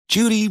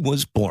Judy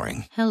was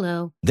boring.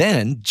 Hello.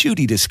 Then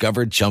Judy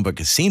discovered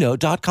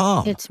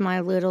ChumbaCasino.com. It's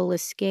my little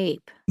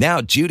escape. Now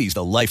Judy's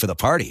the life of the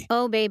party.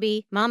 Oh,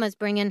 baby, mama's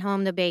bringing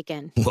home the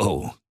bacon.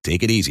 Whoa,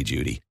 take it easy,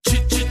 Judy.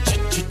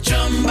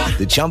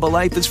 The Chumba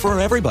life is for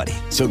everybody.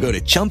 So go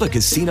to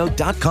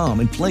ChumbaCasino.com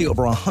and play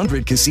over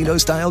 100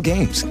 casino-style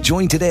games.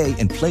 Join today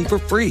and play for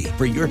free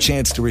for your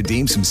chance to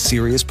redeem some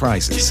serious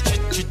prizes.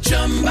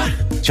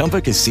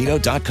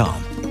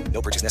 ChumbaCasino.com.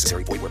 No purchase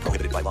necessary. Void where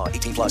prohibited by law.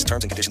 18 plus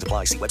terms and conditions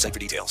apply. See website for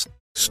details.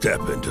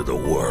 Step into the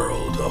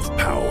world of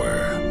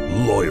power,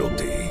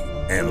 loyalty,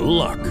 and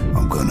luck.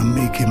 I'm gonna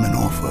make him an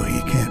offer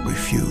he can't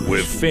refuse.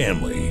 With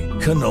family,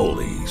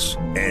 cannolis,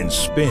 and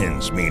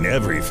spins mean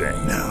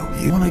everything. Now,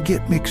 you wanna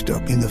get mixed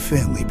up in the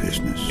family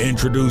business.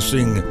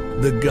 Introducing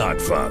The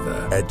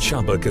Godfather at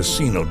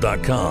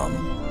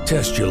ChumbaCasino.com.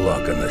 Test your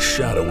luck in the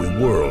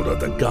shadowy world of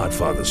The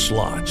Godfather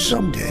slot.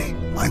 Someday,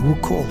 I will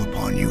call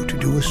upon you to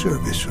do a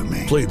service for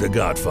me. Play The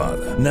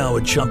Godfather, now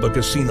at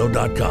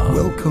ChumbaCasino.com.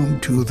 Welcome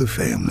to the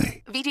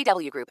family.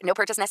 VGW Group. No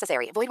purchase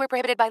necessary. Void where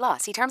prohibited by law.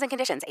 See terms and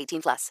conditions.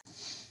 18 plus.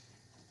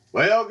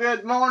 Well,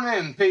 good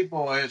morning,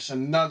 people. It's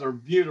another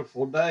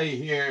beautiful day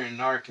here in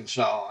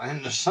Arkansas,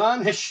 and the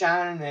sun is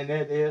shining, and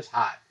it is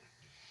hot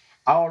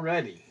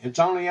already. It's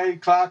only 8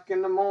 o'clock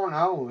in the morning.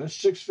 Oh, it's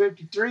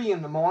 6:53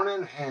 in the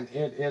morning, and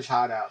it is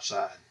hot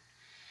outside.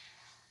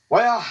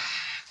 Well,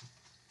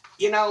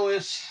 you know,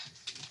 it's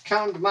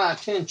come to my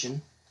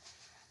attention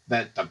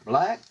that the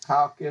Black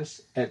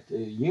Caucus at the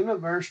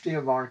University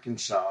of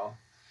Arkansas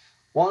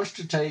wants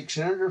to take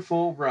Senator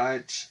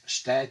Fulbright's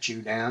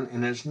statue down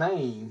and his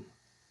name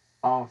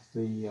off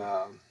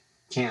the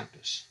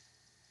campus.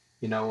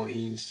 You know,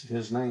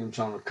 his name's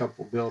on a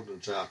couple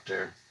buildings out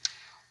there.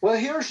 Well,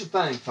 here's the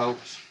thing,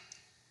 folks.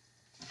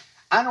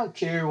 I don't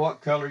care what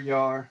color you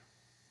are,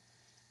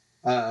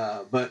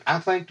 but I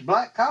think the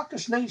Black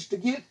Caucus needs to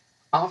get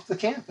off the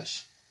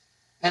campus.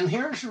 And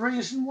here's the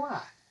reason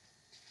why.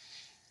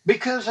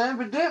 Because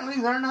evidently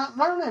they're not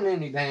learning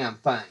any damn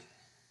thing.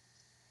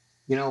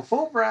 You know,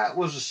 Fulbright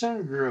was a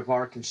senator of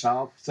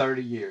Arkansas for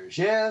 30 years.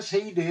 Yes,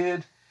 he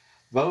did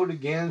vote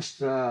against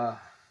the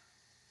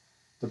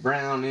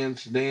Brown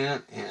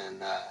incident,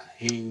 and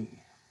he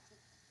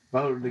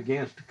voted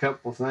against a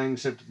couple of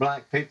things that the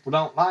black people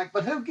don't like,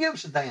 but who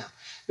gives a damn?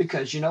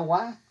 Because you know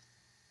why?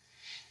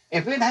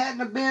 If it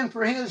hadn't have been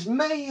for his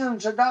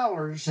millions of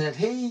dollars that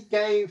he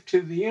gave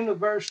to the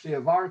University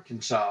of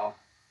Arkansas,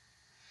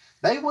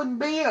 they wouldn't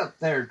be up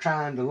there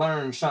trying to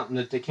learn something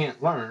that they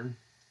can't learn.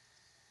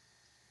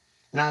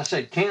 And I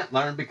said can't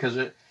learn because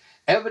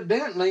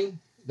evidently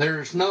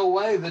there's no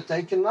way that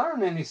they can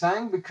learn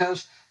anything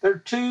because they're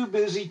too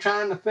busy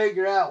trying to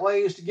figure out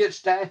ways to get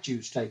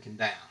statues taken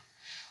down.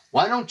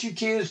 Why don't you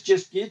kids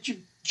just get your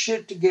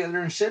shit together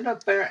and sit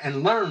up there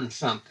and learn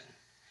something?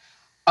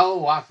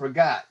 Oh, I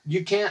forgot.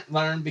 You can't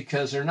learn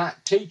because they're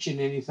not teaching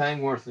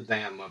anything worth a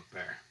damn up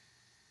there.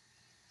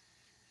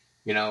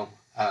 You know,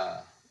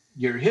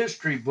 your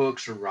history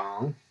books are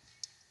wrong.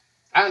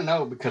 I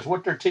know because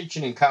what they're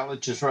teaching in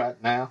colleges right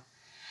now,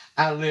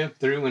 I lived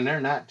through, and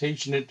they're not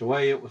teaching it the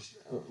way it was,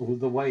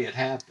 the way it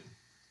happened.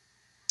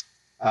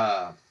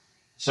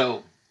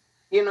 So,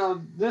 you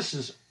know, this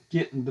is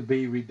getting to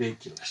be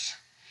ridiculous.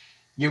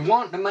 You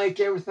want to make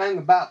everything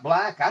about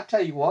black? I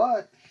tell you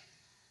what,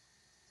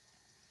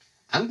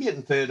 I'm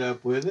getting fed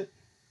up with it.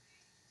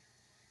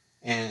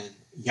 And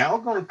y'all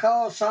going to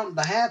cause something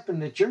to happen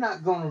that you're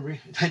not going to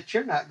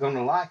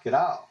like at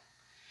all.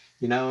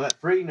 You know,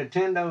 that free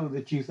Nintendo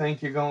that you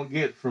think you're going to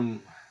get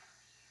from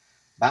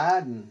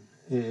Biden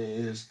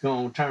is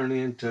going to turn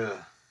into,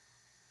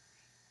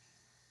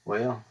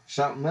 well,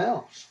 something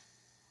else.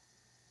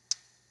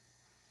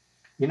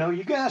 You know,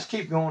 you guys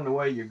keep going the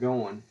way you're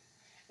going,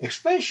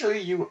 especially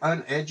you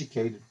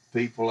uneducated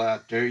people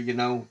out there, you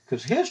know,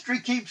 because history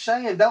keeps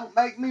saying, don't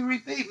make me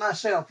repeat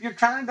myself. You're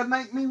trying to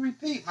make me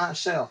repeat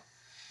myself.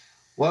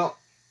 Well,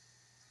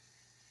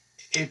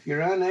 if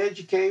you're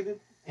uneducated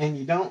and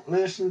you don't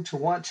listen to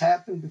what's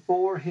happened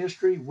before,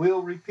 history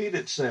will repeat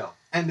itself.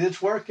 And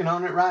it's working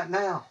on it right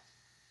now.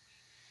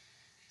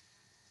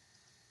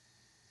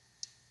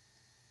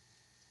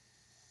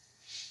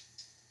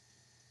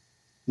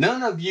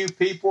 None of you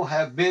people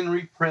have been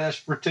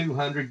repressed for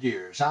 200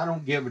 years. I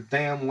don't give a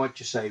damn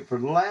what you say. For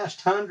the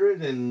last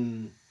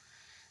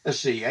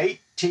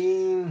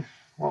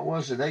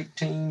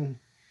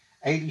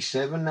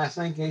 1887, I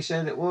think they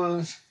said it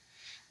was,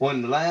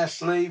 when the last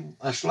slave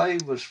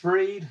was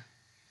freed.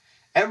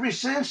 Ever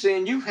since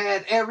then, you've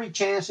had every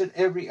chance that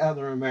every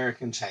other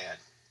American's had.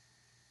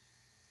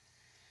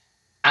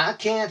 I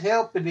can't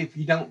help it if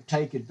you don't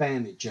take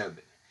advantage of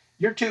it.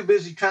 You're too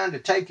busy trying to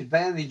take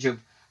advantage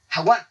of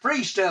what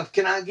free stuff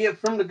can I get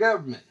from the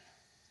government?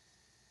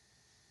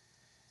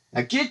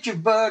 Now get your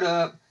butt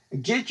up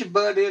and get your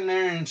butt in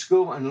there in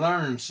school and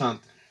learn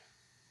something.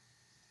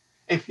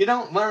 If you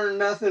don't learn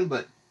nothing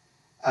but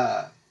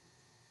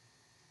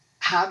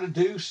how to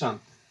do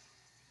something,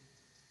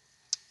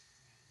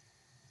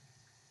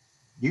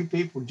 you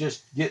people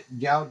just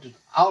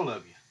all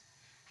of you.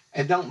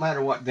 It don't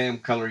matter what damn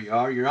color you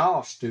are, you're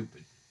all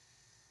stupid.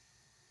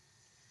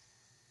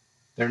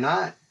 They're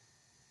not.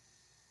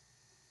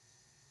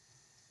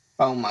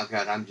 Oh my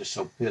God, I'm just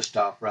so pissed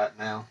off right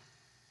now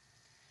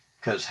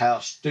because how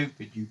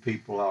stupid you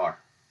people are.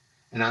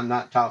 And I'm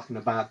not talking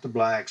about the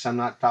blacks. I'm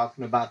not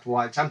talking about the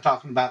whites. I'm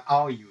talking about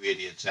all you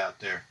idiots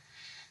out there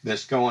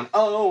that's going,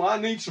 oh,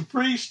 I need some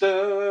free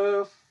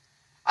stuff.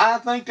 I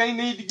think they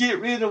need to get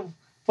rid of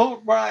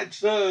Fulbright's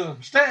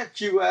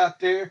statue out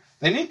there.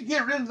 They need to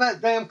get rid of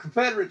that damn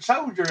Confederate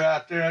soldier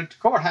out there at the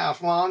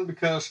courthouse lawn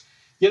because,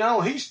 you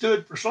know, he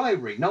stood for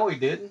slavery. No, he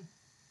didn't.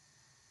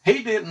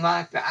 He didn't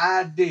like the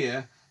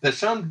idea that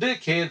some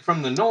dickhead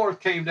from the north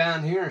came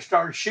down here and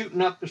started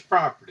shooting up his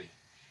property.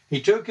 He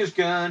took his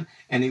gun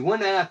and he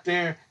went out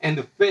there and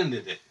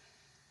defended it.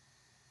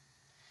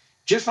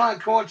 Just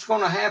like what's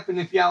going to happen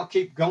if y'all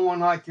keep going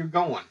like you're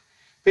going.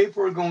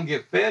 People are going to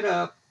get fed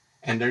up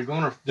and they're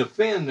going to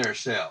defend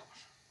themselves.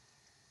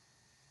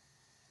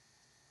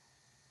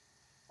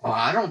 Well,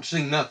 I don't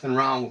see nothing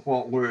wrong with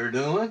what we're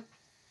doing.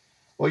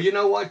 Well, you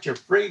know what? Your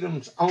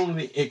freedoms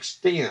only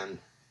extend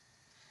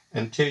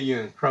until you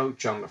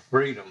encroach on the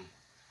freedom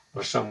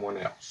of someone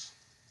else.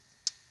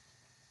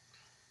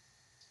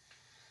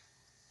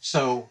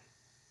 So,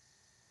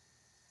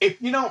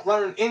 if you don't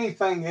learn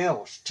anything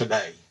else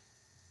today,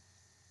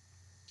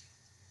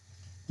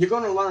 you're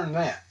going to learn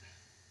that.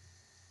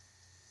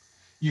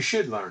 You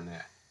should learn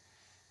that.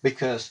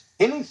 Because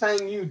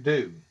anything you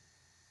do,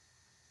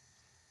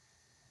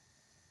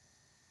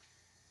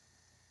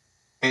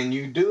 and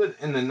you do it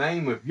in the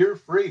name of your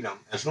freedom,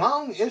 it's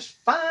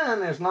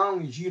fine as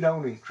long as you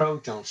don't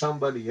encroach on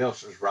somebody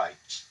else's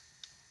rights.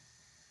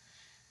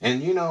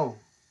 And you know,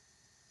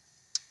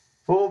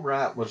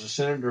 Fulbright was a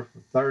senator for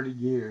 30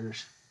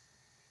 years.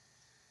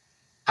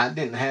 I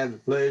didn't have the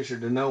pleasure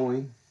to know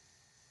him.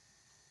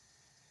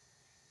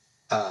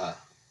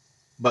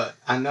 But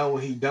I know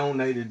he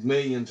donated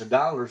millions of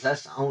dollars.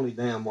 That's the only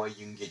damn way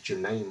you can get your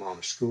name on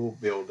a school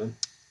building.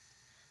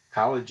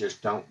 Colleges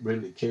don't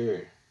really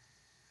care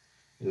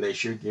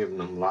unless you're giving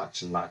them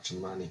lots and lots of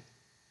money.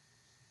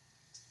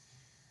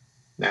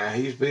 Now,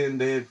 he's been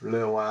dead for a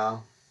little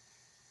while.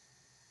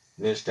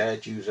 And his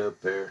statue's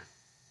up there.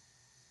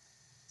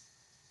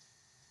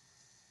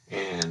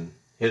 And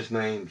his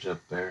name's up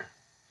there.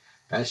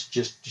 That's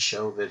just to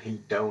show that he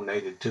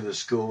donated to the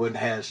school. It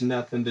has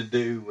nothing to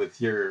do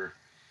with your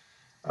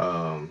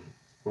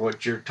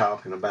what you're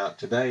talking about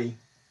today,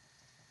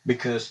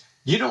 because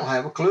you don't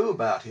have a clue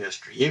about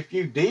history. If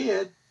you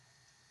did,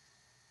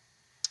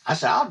 I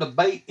said, I'll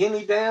debate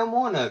any damn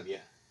one of you.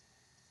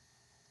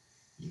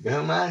 You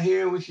come out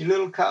here with your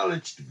little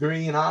college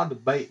degree and I'll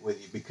debate with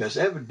you, because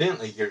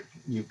evidently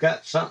you've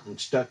got something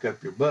stuck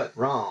up your butt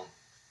wrong.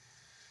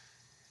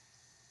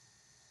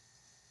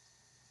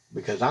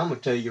 Because I'm going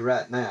to tell you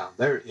right now,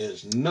 there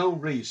is no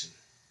reason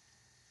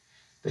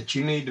that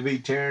you need to be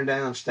tearing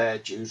down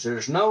statues.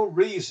 There's no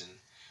reason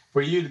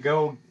for you to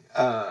go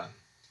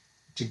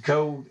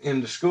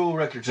into school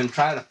records and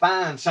try to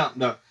find something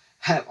to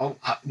have. Oh,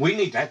 we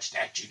need that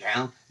statue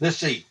down. Let's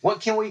see,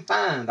 what can we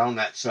find on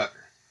that sucker?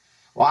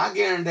 Well, I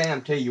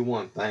guarantee you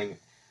one thing.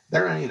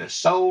 There ain't a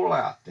soul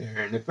out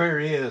there, and if there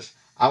is,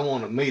 I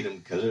want to meet him,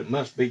 because it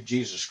must be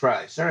Jesus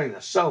Christ. There ain't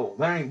a soul.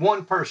 There ain't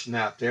one person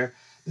out there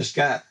that's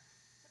got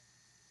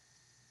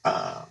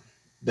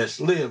that's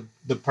lived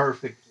the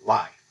perfect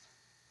life.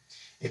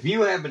 If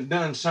you haven't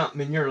done something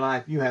in your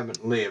life, you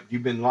haven't lived.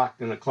 You've been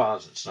locked in a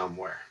closet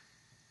somewhere.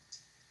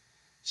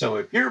 So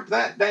if you're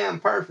that damn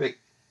perfect,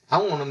 I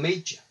want to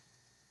meet you.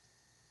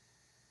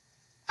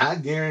 I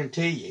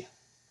guarantee you,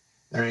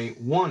 there ain't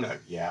one of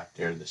you out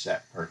there that's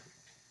that perfect.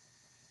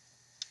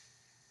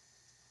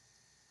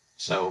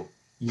 So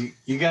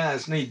you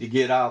guys need to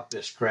get off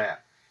this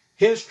crap.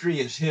 History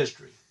is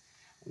history.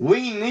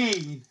 We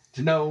need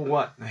to know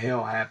what the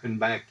hell happened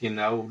back in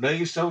the old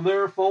days, so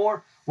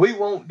therefore we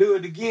won't do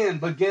it again.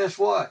 But guess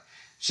what?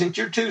 Since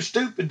you're too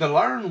stupid to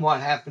learn what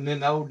happened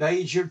in the old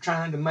days, you're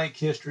trying to make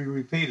history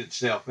repeat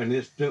itself, and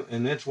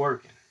it's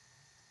working.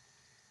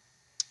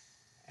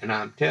 And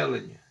I'm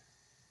telling you,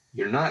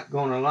 you're not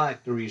going to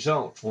like the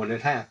results when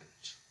it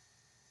happens.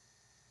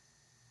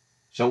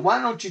 So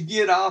why don't you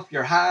get off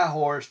your high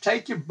horse,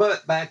 take your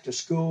butt back to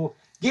school,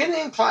 get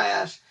in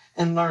class,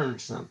 and learn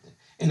something.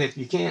 And if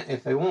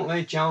they won't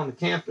let you on the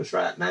campus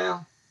right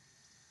now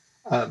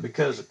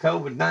because of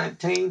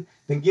COVID-19,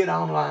 then get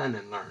online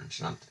and learn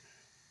something.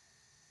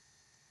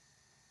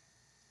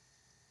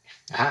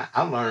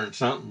 I learned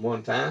something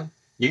one time.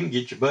 You can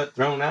get your butt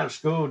thrown out of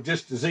school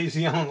just as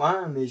easy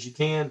online as you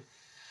can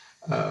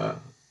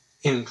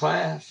in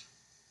class.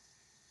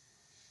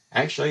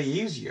 Actually,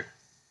 easier.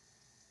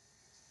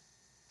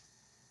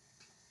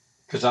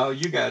 Because all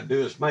you got to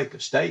do is make a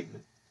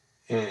statement,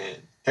 and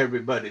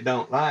everybody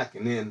don't like,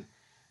 and then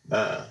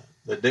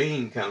the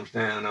dean comes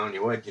down on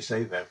you. What'd you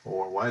say that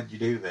for? Why'd you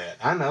do that?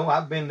 I know,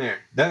 I've been there,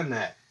 done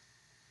that.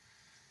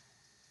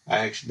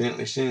 I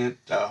accidentally sent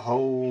a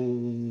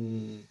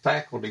whole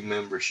faculty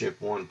membership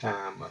one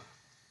time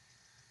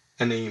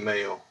an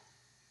email,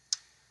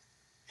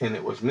 and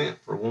it was meant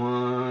for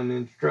one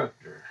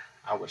instructor.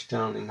 I was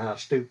telling him how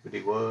stupid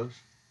he was.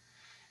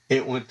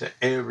 It went to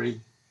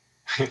every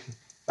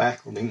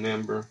faculty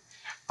member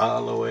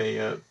all the way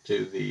up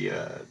to the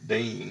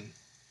dean,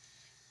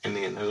 and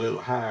then a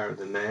little higher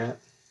than that.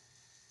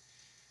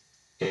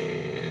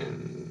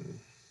 And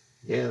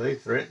yeah, they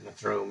threatened to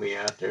throw me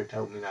out there,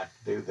 told me not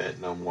to do that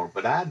no more.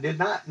 But I did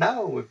not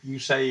know if you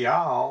say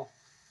all,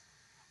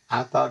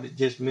 I thought it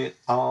just meant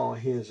all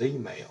his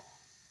email.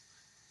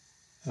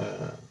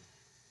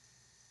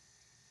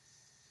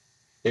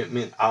 It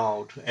meant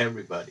all to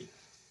everybody.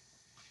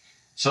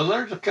 So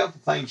there's a couple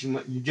things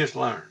you just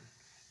learn.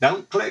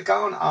 Don't click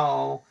on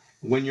all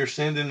when you're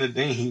sending a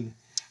dean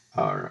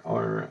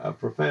or a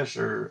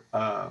professor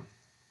an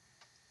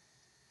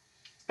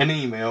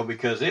email,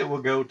 because it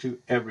will go to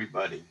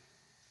everybody.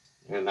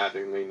 And I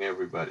do mean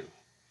everybody.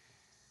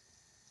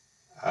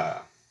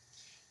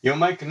 You'll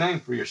make a name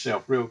for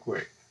yourself real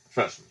quick.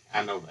 Trust me,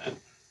 I know that.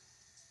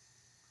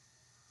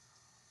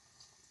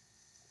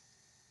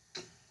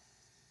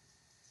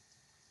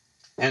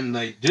 And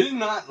they do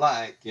not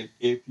like it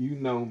if you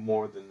know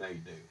more than they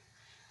do.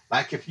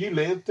 Like if you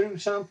lived through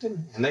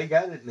something and they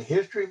got it in the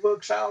history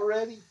books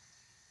already.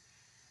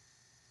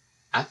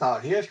 I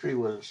thought history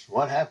was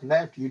what happened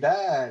after you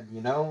died, you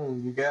know,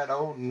 you got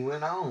old and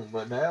went on.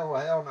 But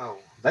hell no.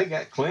 They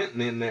got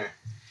Clinton in there.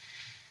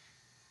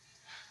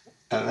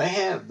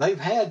 They've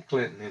had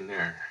Clinton in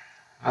there.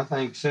 I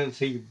think since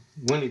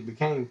when he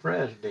became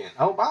president.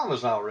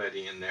 Obama's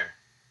already in there.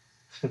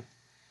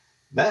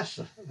 That's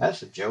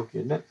a joke,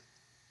 isn't it?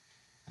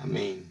 I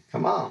mean,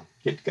 come on,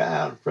 get the guy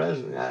out of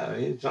president.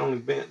 He's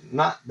only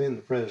not been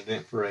the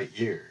president for 8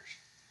 years.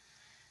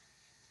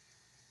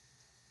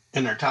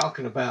 And they're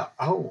talking about,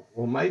 oh,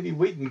 well, maybe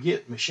we can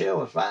get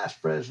Michelle as vice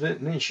president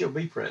and then she'll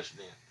be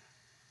president.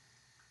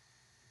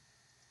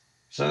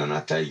 Son,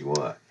 I tell you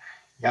what,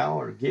 y'all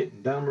are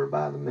getting dumber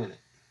by the minute.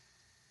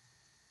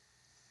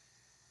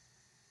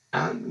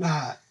 I'm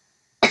not,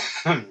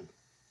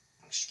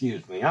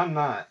 excuse me, I'm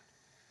not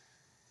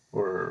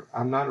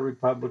a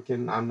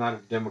Republican, I'm not a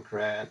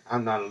Democrat,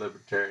 I'm not a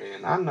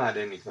Libertarian, I'm not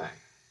anything.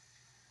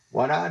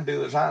 What I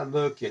do is I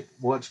look at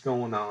what's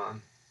going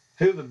on,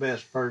 who the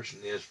best person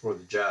is for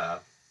the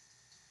job,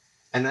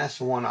 and that's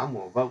the one I'm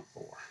going to vote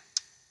for.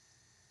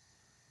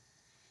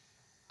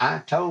 I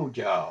told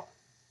y'all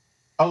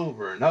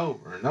over and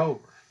over and over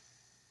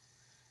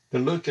to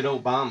look at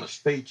Obama's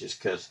speeches,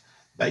 because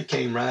they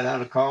came right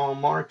out of Karl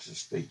Marx's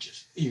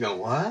speeches. You go,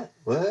 what?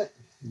 What?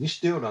 You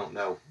still don't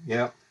know.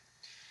 Yep.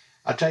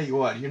 I tell you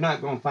what, you're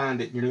not going to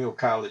find it in your little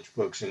college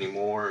books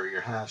anymore or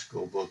your high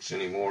school books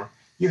anymore.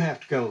 You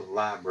have to go to the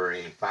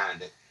library and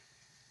find it.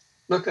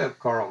 Look up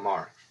Karl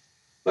Marx.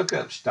 Look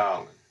up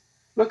Stalin.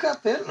 Look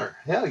up Hitler.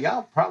 Hell,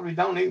 y'all probably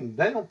don't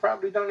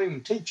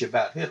even teach you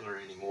about Hitler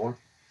anymore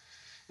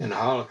and the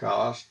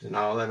Holocaust and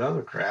all that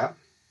other crap.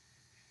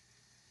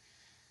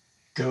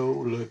 Go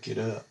look it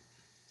up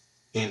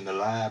in the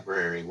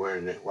library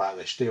while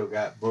they still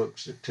got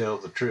books that tell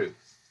the truth.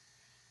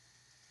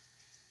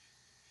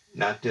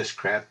 Not this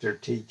crap they're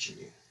teaching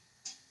you.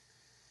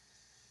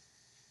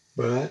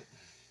 But,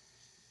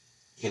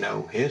 you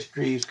know,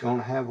 history is going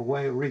to have a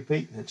way of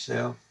repeating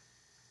itself.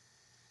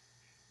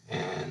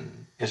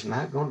 And it's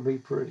not going to be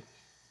pretty.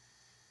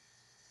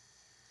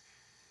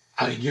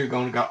 I mean, you're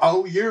going to go,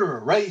 oh, you're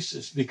a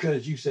racist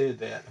because you said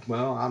that.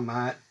 Well, I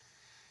might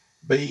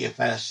be if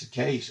that's the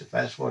case, if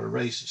that's what a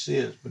racist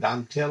is. But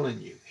I'm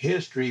telling you,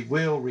 history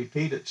will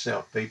repeat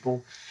itself,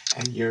 people.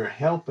 And you're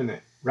helping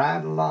it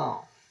right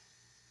along.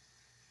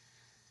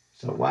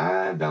 So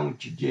why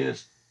don't you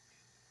just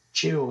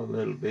chill a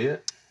little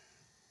bit?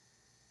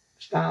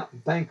 Stop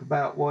and think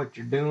about what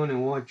you're doing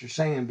and what you're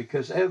saying,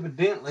 because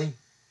evidently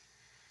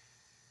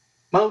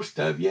most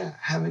of you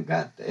haven't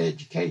got the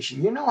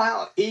education. You know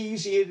how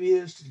easy it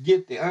is to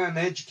get the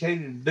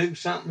uneducated to do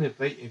something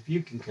if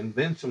you can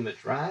convince them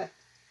it's right?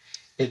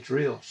 It's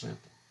real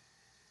simple.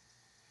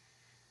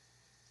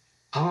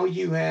 All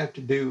you have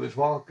to do is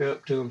walk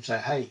up to them and say,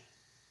 hey,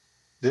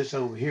 this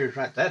over here is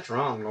right. That's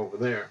wrong over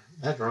there.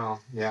 That's wrong.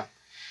 Yeah.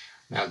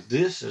 Now,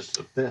 this is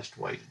the best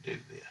way to do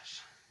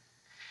this.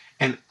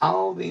 And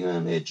all the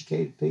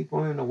uneducated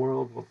people in the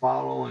world will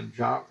follow and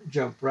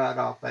jump right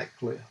off that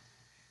cliff.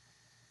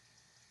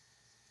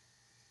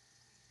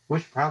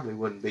 Which probably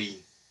wouldn't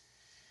be,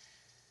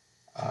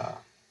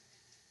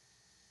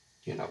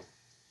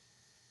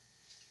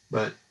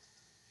 But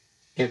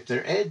if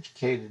they're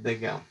educated, they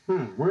go,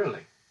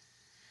 really?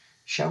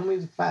 Show me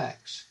the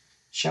facts.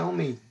 Show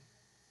me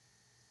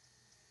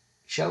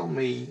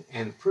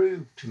and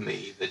prove to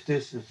me that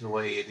this is the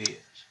way it is.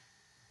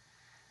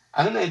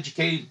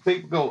 Uneducated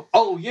people go,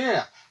 oh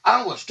yeah,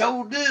 I was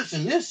told this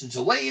and this is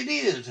the way it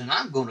is, and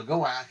I'm going to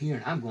go out here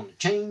and I'm going to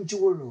change the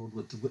world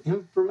with the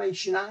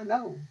information I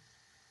know.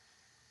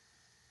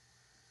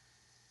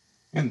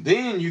 And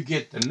then you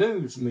get the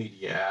news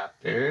media out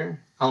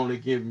there only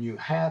giving you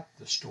half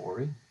the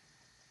story,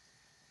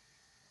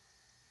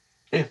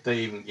 if they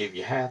even give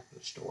you half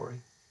the story.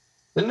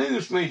 The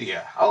news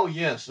media, oh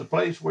yes, the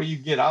place where you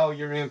get all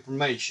your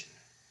information.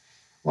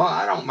 Well,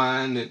 I don't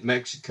mind that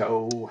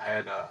Mexico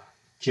had a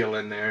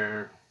killing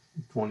there,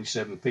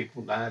 27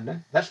 people died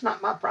there. That's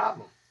not my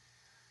problem.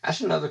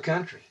 That's another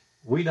country.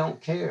 We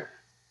don't care.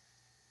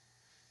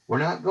 We're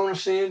not going to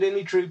send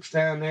any troops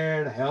down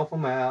there to help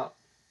them out.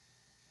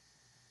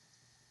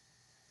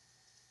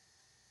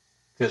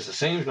 Because it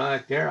seems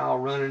like they're all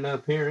running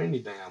up here any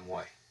damn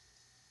way.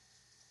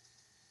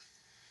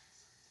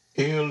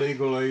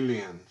 Illegal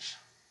aliens.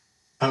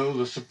 Oh,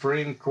 the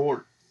Supreme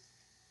Court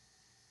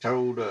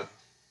told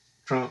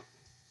Trump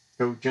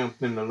go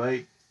jump in the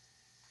lake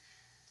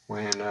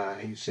when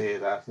he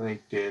said, I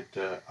think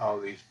that all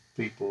these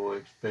people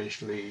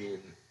especially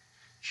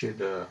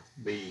should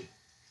be,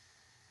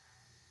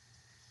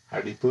 how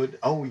did he put it?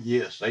 Oh,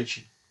 yes, they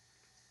should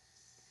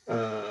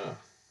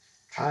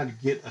try to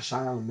get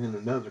asylum in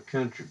another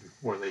country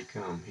before they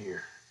come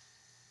here.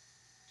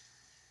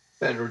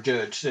 Federal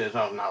judge says,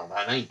 oh, no,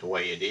 that ain't the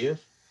way it is.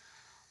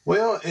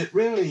 Well, it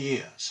really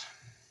is.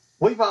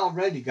 We've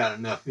already got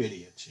enough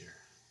idiots here.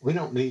 We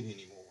don't need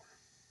any more.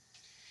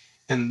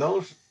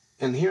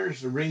 And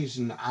here's the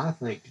reason I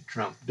think that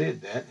Trump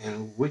did that,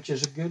 and which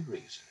is a good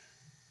reason.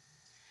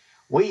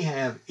 We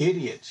have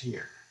idiots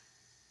here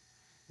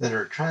that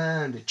are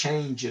trying to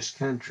change this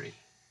country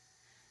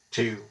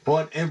to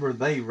whatever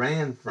they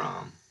ran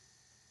from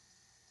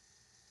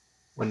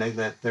when they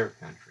left their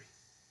country.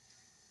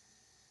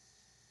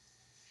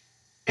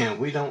 And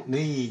we don't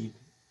need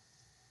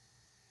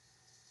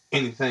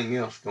anything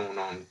else going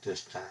on at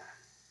this time.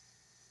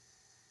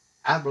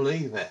 I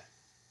believe that.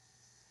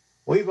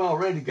 We've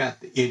already got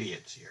the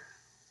idiots here.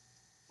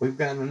 We've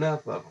got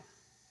enough of them.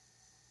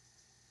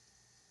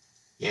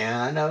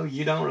 Yeah, I know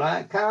you don't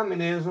like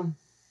communism.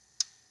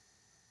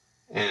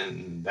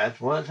 And that's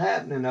what's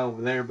happening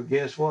over there, but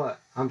guess what?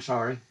 I'm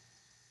sorry.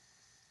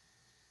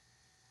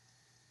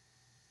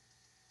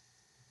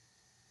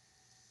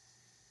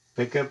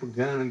 Pick up a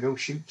gun and go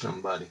shoot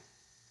somebody.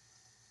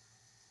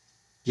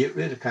 Get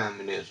rid of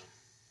communism.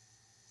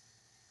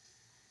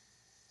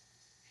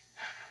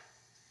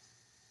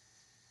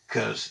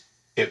 Because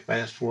if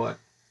that's what,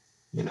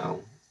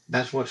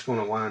 that's what's going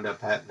to wind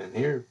up happening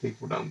here if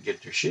people don't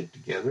get their shit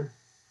together.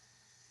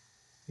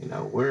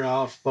 We're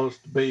all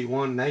supposed to be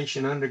one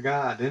nation under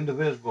God,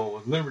 indivisible,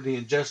 with liberty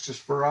and justice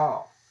for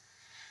all.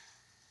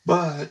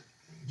 But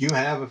you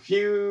have a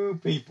few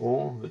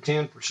people, the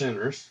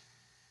 10%ers,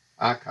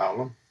 I call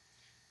them,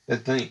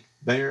 that think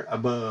they're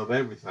above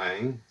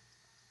everything.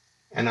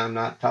 And I'm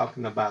not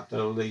talking about the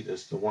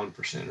elitists, the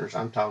 1%ers.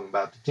 I'm talking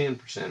about the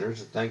 10%ers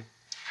that think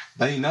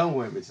they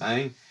know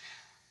everything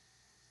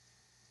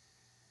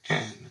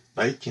and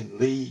they can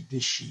lead the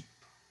sheep.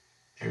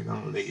 They're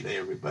going to lead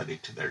everybody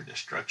to their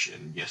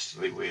destruction. Yes,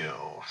 they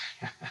will.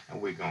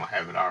 We're going to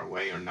have it our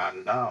way or not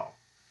at all.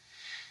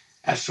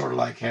 That's sort of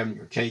like having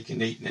your cake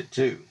and eating it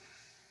too.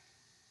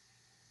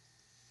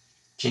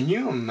 Can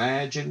you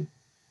imagine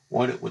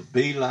what it would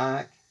be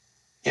like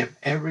if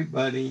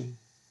everybody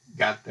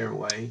got their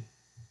way?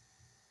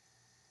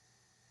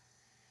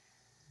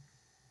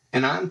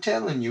 And I'm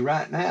telling you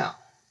right now,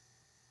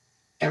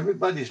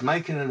 everybody's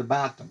making it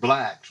about the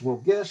blacks. Well,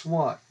 guess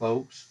what,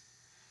 folks?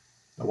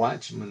 The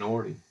whites are a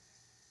minority, in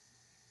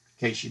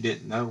case you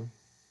didn't know.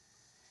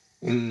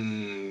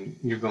 And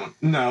you're going,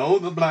 no,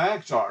 the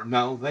blacks are.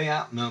 No, they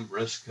outnumber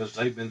us because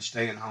they've been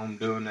staying home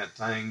doing that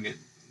thing that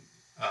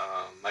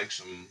makes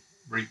them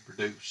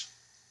reproduce.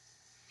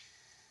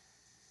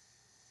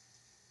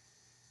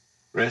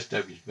 The rest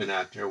of you's been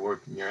out there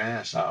working your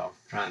ass off,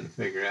 trying to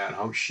figure out,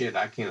 oh shit,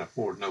 I can't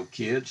afford no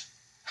kids.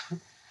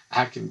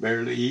 I can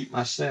barely eat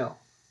myself.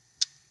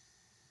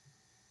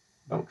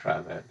 Don't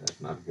try that.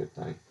 That's not a good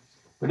thing.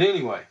 But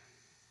anyway,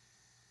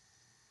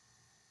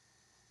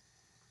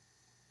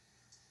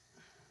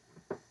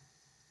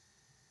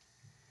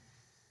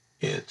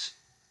 it's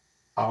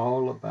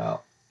all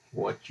about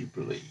what you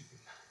believe.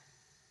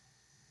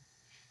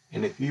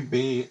 And if you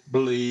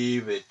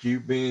believe that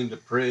you've been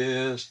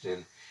depressed,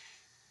 and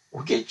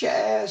well, get your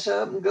ass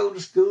up and go to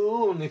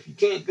school. And if you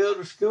can't go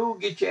to school,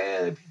 get your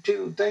ass, if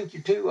you think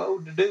you're too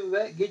old to do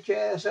that, get your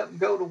ass up and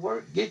go to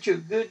work. Get you a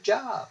good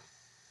job.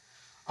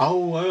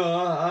 Oh,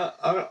 well,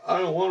 I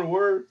don't want to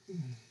work.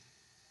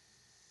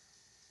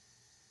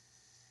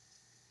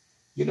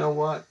 You know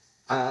what?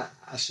 I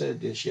said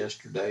this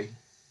yesterday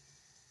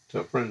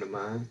to a friend of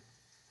mine.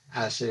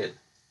 I said,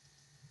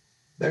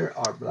 there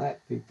are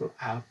black people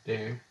out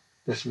there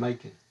that's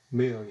making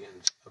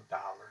millions of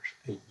dollars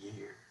a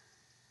year.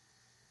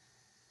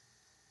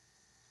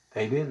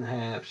 They didn't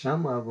have,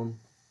 some of them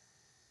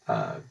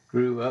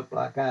grew up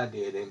like I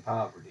did in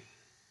poverty.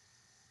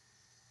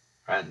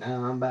 Right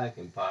now I'm back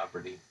in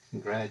poverty.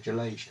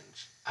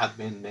 Congratulations. I've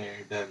been there,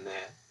 done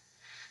that.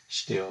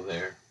 Still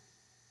there.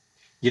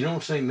 You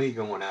don't see me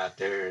going out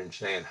there and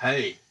saying,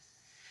 hey,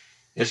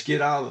 let's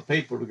get all the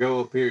people to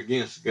go up here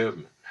against the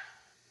government.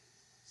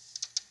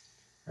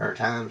 There are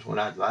times when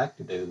I'd like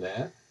to do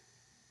that.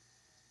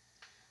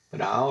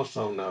 But I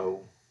also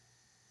know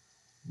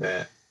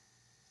that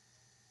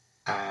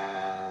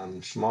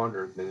I'm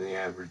smarter than the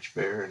average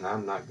bear, and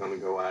I'm not going to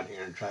go out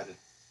here and try to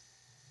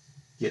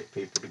get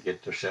people to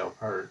get themselves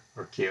hurt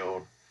or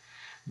killed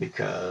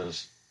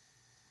because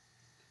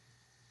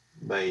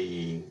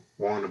they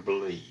want to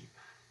believe.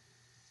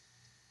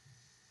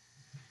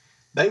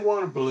 They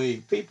want to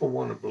believe, people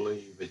want to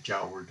believe that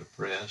y'all were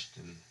depressed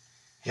and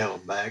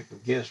held back,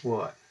 but guess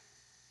what?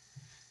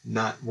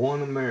 Not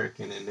one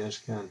American in this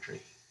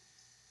country.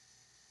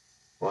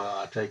 Well,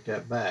 I take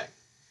that back.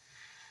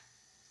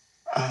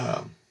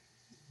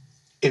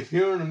 If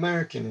you're an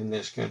American in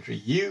this country,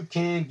 you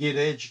can get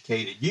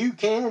educated. You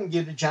can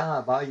get a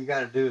job. All you got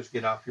to do is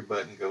get off your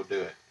butt and go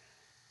do it.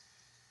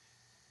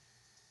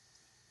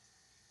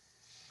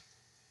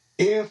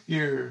 If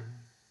you're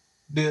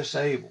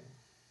disabled,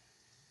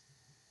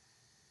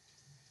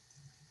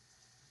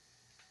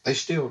 they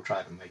still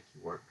try to make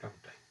you work, don't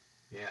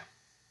they? Yeah.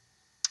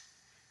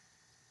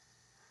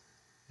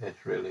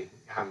 That's really,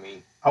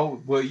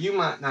 well, you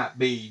might not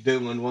be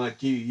doing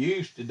what you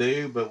used to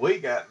do, but we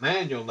got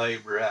manual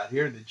labor out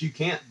here that you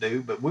can't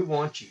do, but we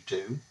want you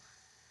to.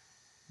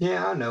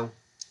 Yeah, I know.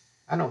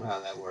 I know how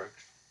that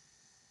works.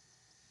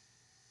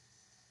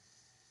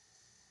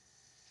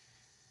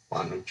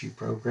 Why don't you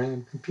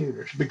program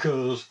computers?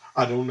 Because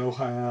I don't know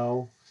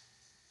how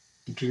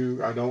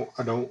to. I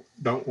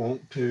don't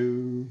want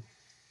to.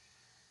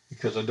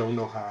 Because I don't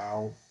know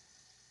how.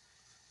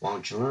 Why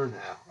don't you learn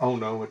how? Oh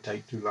no, it would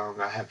take too long.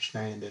 I have to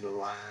stand in a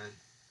line.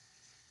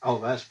 Oh,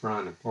 that's for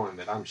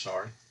unemployment. I'm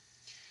sorry.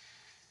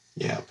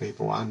 Yeah,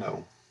 people, I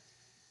know.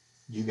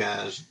 You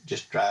guys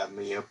just drive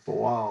me up the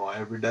wall.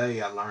 Every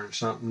day I learn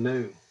something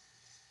new.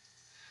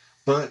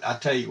 But I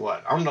tell you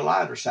what, on the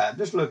lighter side,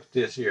 just look at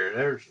this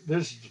here.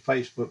 This is a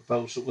Facebook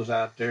post that was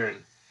out there,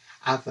 and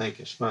I think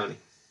it's funny.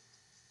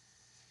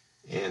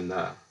 And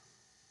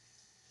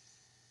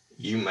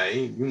you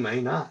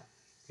may not,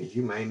 because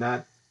you may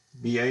not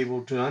be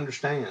able to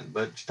understand.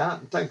 But stop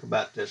and think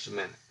about this a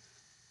minute.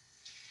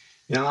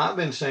 You know, I've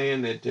been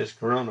saying that this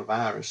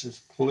coronavirus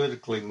is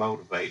politically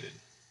motivated.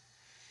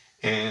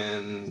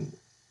 And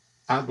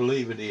I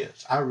believe it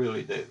is. I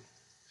really do.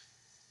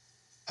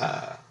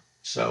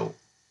 So,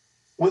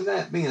 with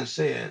that being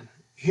said,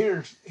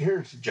 here's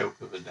the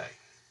joke of the day.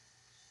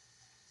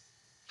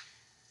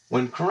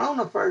 When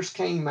Corona first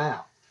came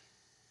out,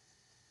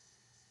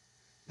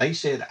 they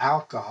said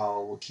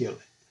alcohol will kill it.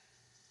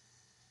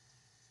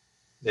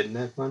 Isn't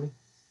that funny?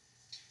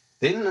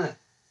 Then a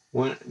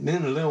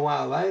little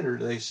while later,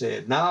 they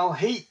said, no,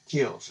 heat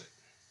kills it.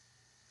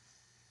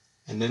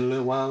 And then a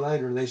little while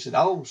later, they said,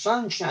 oh,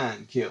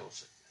 sunshine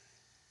kills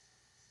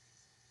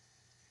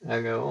it.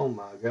 I go, oh,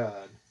 my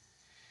God.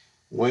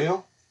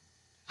 Well,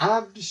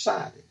 I've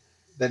decided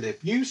that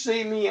if you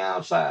see me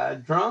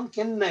outside drunk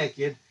and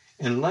naked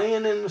and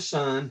laying in the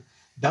sun,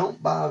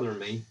 don't bother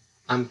me.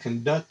 I'm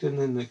conducting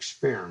an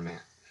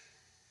experiment.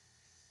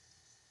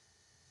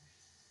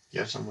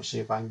 Guess I'm going to see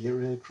if I can get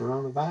rid of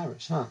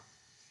coronavirus, huh?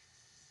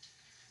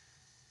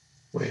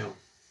 Well,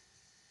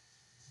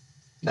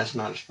 that's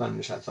not as funny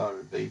as I thought it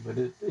would be, but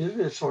it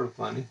is sort of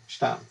funny.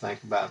 Stop and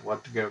think about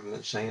what the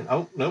government's saying.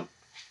 Oh, nope.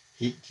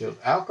 Heat kills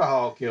it.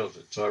 Alcohol kills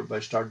it. So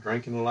everybody started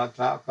drinking a lot of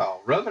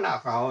alcohol. Rubbing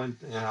alcohol and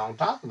on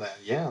top of that.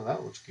 Yeah,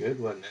 that was good,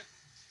 wasn't it?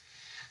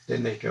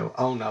 Then they go,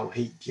 oh no,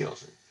 heat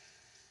kills it.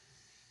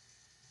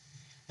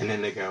 And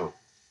then they go,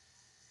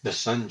 the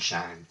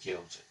sunshine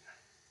kills it.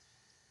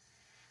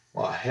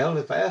 Well, hell,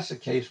 if that's the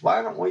case,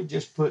 why don't we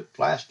just put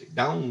plastic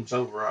domes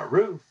over our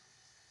roof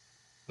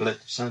and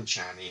let the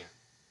sunshine in?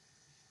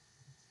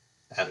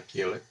 That'll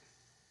kill it.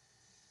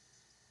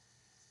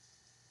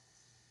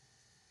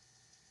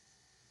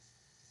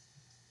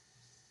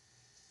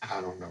 I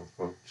don't know,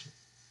 folks.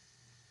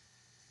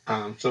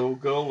 I'm so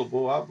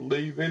gullible, I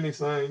believe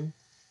anything.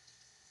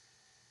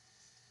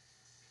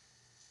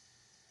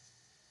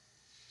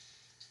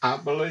 I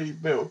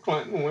believe Bill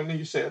Clinton when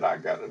he said, I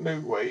got a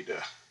new way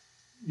to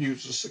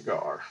use a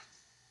cigar.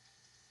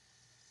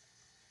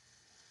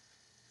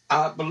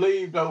 I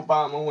believed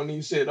Obama when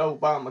he said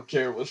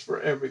Obamacare was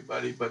for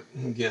everybody, but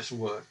guess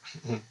what?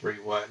 I'm 3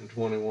 white and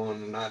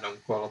 21, and I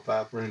don't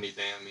qualify for any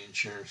damn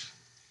insurance.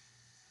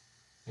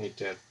 Ain't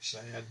that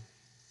sad?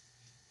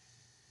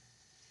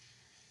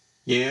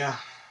 Yeah.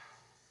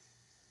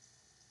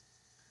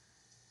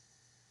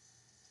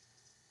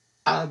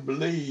 I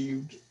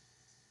believed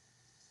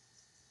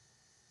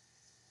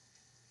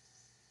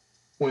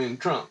when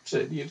Trump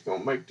said he was going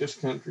to make this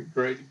country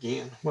great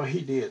again. Well,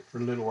 he did for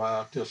a little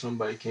while until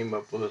somebody came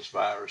up with this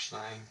virus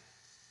thing.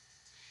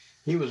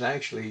 He was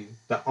actually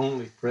the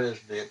only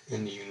president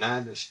in the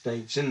United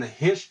States, in the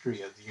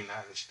history of the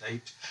United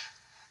States,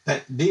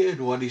 that did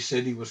what he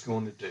said he was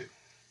going to do.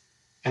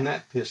 And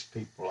that pissed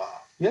people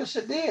off. Yes,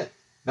 it did.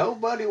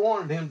 Nobody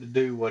wanted him to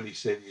do what he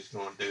said he was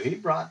going to do. He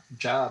brought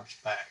jobs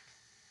back.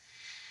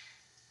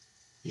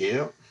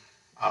 Yep.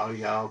 All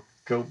y'all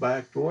go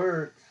back to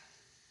work.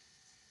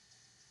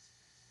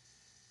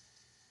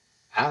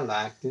 I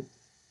liked it.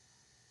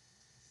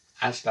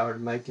 I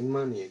started making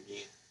money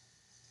again.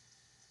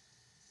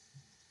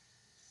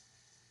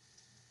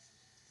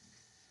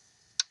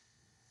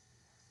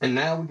 And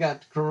now we got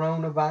the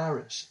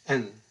coronavirus.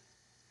 And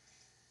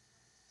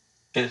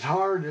as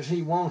hard as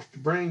he wants to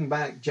bring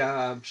back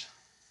jobs,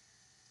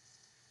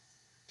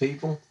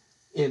 people,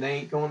 it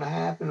ain't going to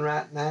happen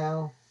right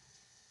now.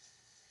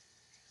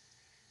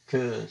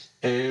 Because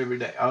every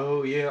day,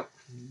 oh, yep,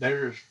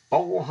 there's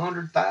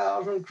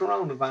 400,000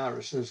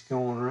 coronaviruses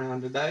going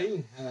around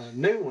today.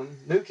 New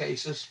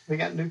cases. We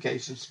got new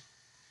cases.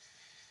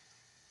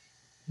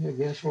 Yeah,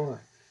 guess what?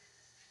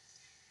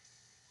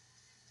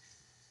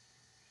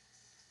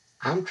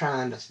 I'm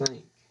trying to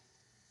think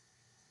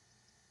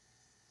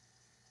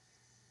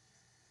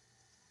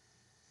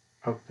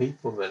of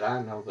people that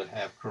I know that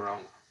have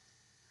corona.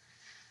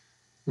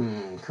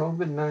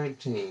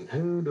 COVID-19.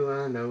 Who do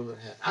I know that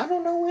has? I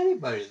don't know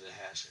anybody that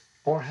has it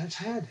or has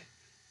had it.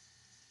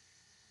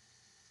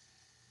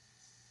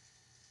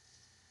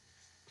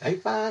 They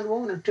find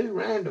one or two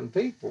random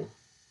people,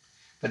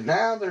 but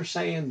now they're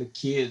saying the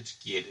kids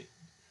get it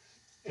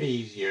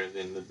easier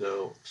than the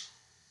adults.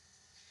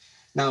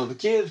 No, the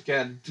kids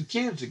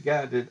that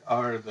got it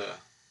are the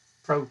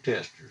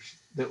protesters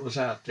that was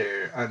out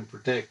there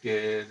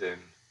unprotected and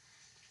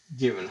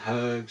giving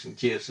hugs and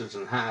kisses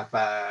and high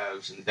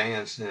fives and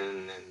dancing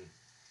and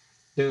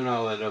doing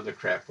all that other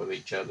crap with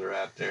each other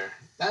out there.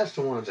 That's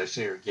the ones I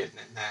see are getting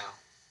it now.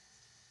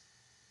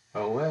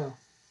 Oh well.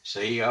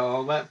 See,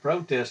 all that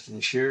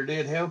protesting sure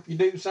did help you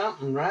do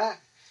something, right?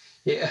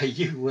 Yeah,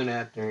 you went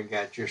out there and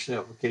got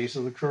yourself a case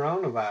of the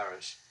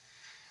coronavirus.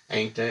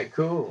 Ain't that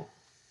cool?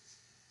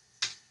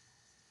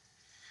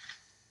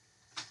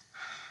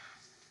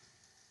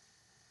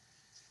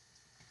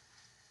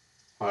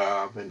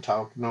 Well, I've been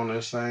talking on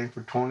this thing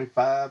for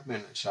 25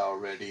 minutes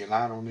already, and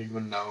I don't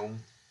even know.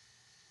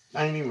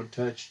 I ain't even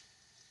touched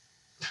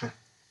the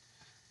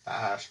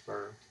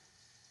iceberg.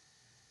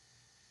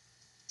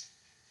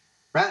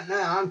 Right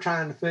now, I'm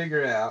trying to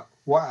figure out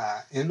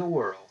why in the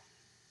world,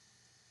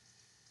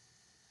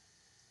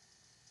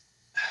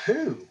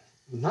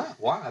 not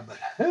why, but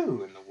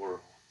who in the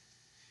world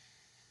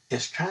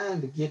is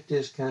trying to get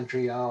this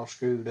country all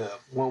screwed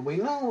up. Well, we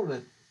know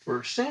that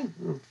for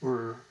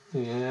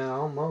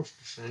almost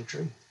a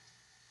century,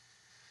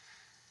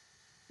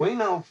 we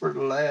know for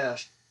the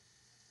last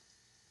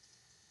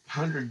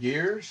 100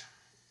 years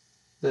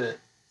that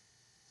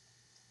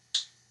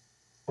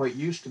what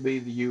used to be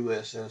the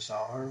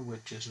USSR,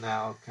 which is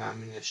now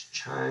communist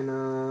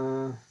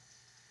China,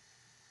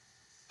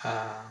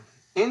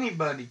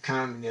 anybody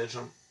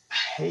communism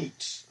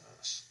hates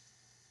us.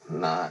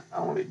 Not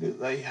only do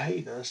they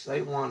hate us,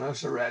 they want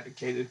us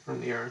eradicated from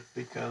the earth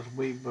because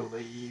we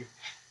believe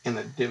in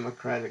a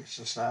democratic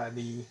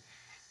society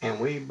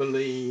and we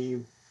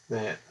believe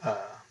that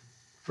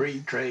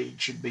free trade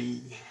should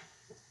be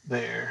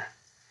there,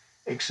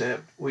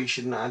 except we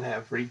should not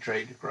have free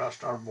trade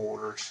across our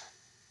borders.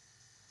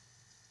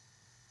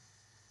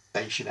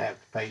 They should have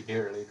to pay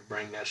dearly to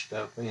bring that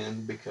stuff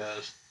in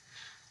because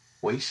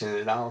we sent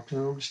it all to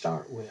them to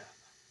start with.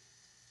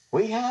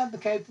 We have the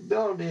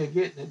capability of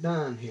getting it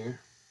done here.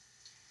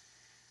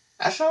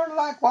 That's sort of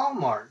like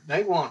Walmart.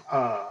 They want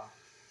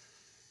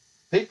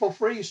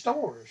people-free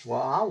stores.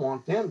 Well, I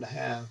want them to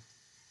have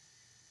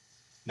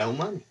no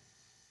money.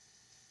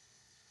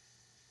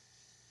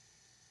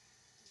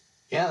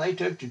 Yeah, they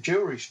took the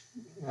jewelry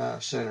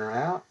center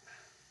out,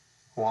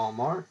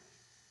 Walmart.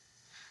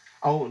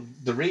 Oh,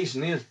 the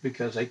reason is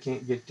because they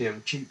can't get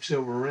them cheap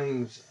silver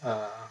rings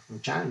from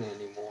China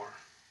anymore.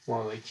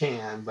 Well, they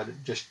can, but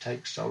it just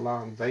takes so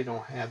long. They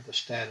don't have the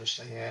status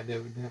they had,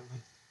 evidently.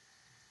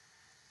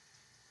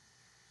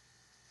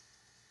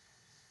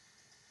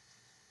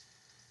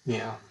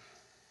 Yeah.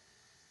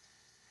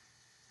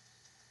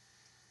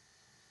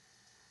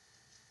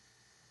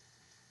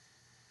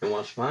 And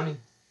what's funny,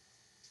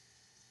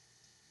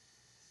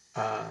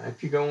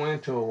 if you go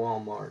into a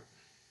Walmart,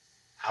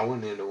 I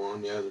went into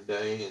one the other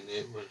day and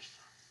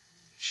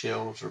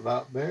shelves are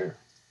about bare.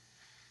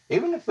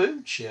 Even the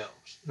food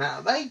shelves.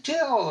 Now, they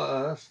tell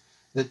us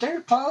that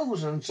they're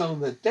closing so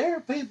that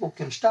their people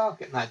can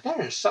stock at night.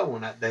 They're just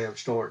sewing that damn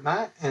store at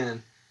night,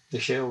 and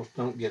the shelves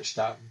don't get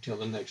stocked until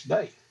the next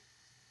day.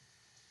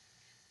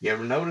 You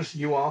ever notice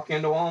you walk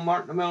into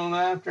Walmart in the middle of the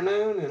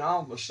afternoon, and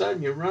all of a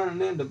sudden you're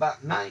running into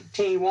about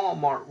 19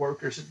 Walmart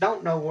workers that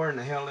don't know where in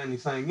the hell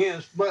anything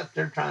is, but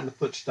they're trying to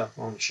put stuff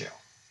on the shelf.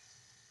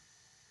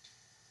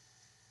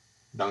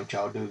 Don't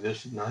y'all do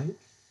this at night?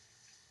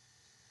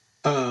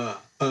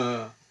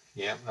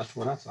 Yeah, that's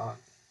what I thought.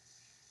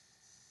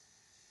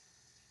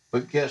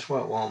 But guess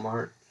what,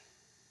 Walmart?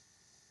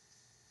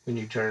 When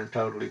you turn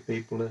totally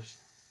peopleless,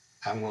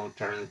 I'm going to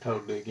turn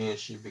totally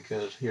against you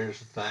because here's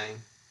the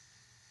thing.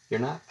 You're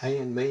not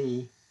paying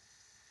me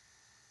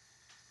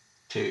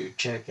to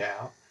check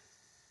out.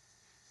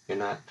 You're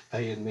not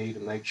paying me to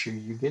make sure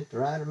you get the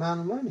right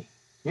amount of money.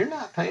 You're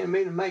not paying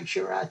me to make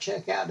sure I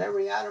check out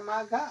every item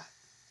I got.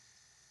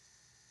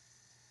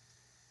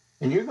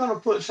 And you're going to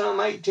put some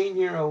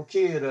 18-year-old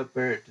kid up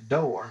there at the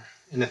door,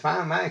 and if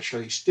I'm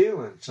actually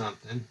stealing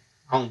something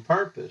on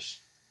purpose,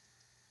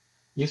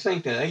 you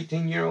think that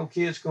 18-year-old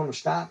kid's going to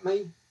stop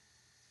me?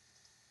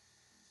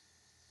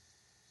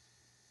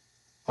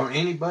 Or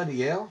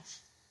anybody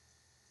else?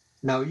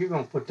 No, you're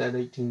going to put that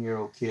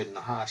 18-year-old kid in the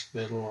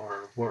hospital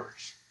or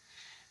worse.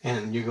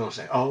 And you're going to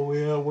say, oh,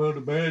 yeah, well, the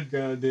bad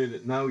guy did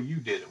it. No, you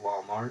did it,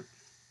 Walmart.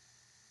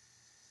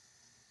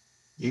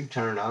 You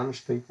turned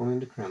honest people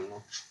into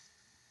criminals.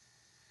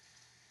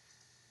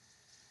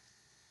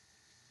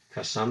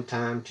 Because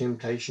sometimes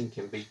temptation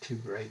can be too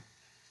great.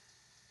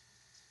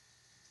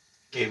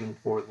 Even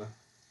for the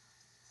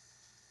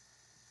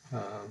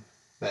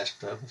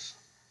best of us.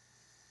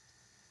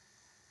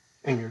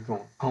 And you're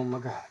going, oh my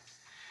God.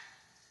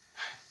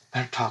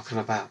 They're talking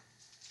about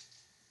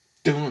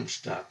doing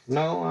stuff.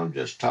 No, I'm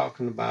just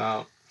talking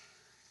about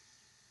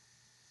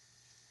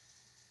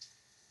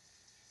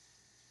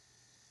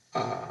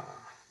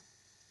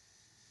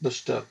the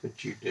stuff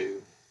that you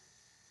do.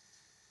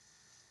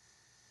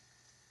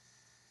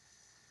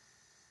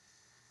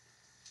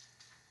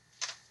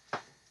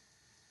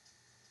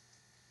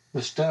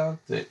 The stuff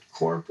that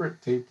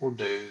corporate people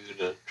do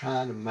to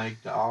try to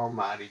make the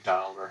almighty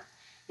dollar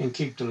and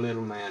keep the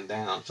little man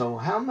down. So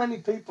how many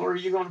people are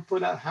you going to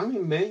put out? How many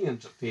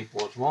millions of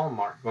people is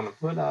Walmart going to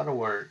put out of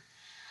work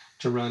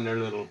to run their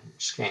little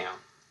scam?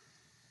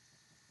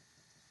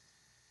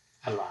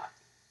 A lot.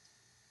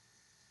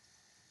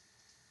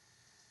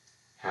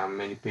 How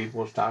many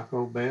people is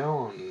Taco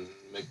Bell and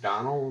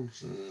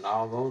McDonald's and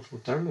all those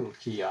with their little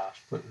kiosks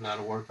putting out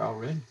of work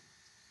already?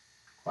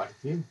 Quite a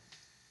few.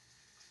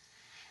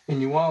 And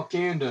you walk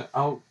into,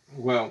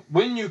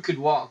 when you could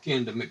walk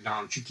into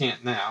McDonald's, you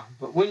can't now,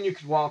 but when you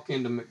could walk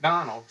into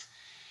McDonald's,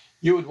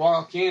 you would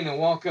walk in and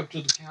walk up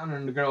to the counter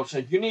and the girl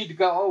said, you need to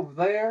go over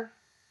there.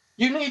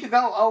 You need to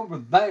go over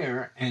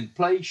there and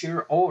place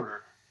your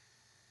order.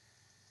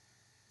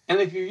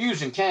 And if you're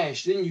using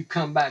cash, then you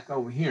come back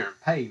over here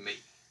and pay me.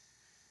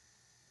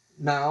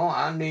 No,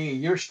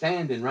 you're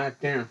standing right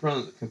there in front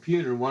of the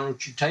computer. Why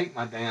don't you take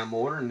my damn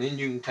order and then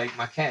you can take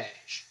my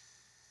cash?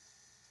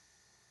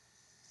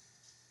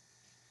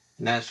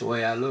 And that's the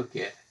way I look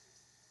at it.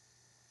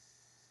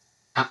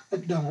 I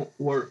don't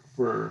work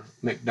for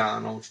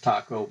McDonald's,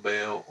 Taco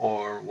Bell,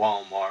 or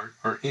Walmart,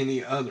 or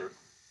any other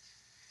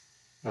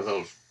of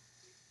those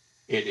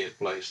idiot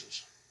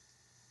places.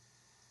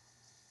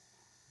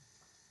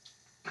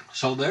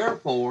 So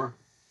therefore,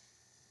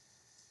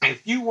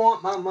 if you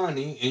want my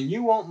money and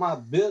you want my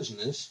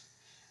business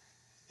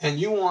and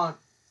you want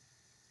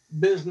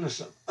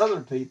business of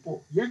other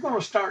people, you're going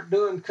to start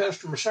doing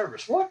customer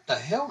service. What the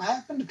hell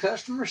happened to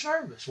customer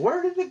service?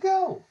 Where did it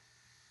go?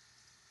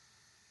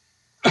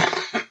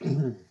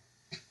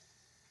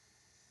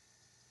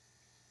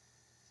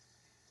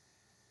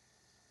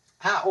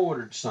 I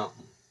ordered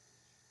something.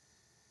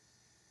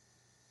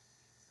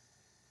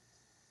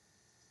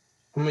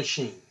 A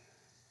machine.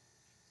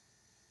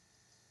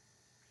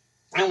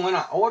 And when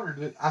I ordered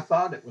it, I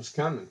thought it was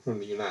coming from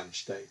the United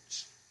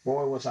States.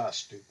 Boy, was I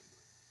stupid.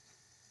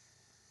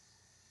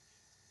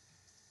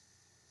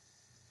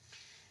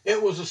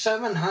 It was a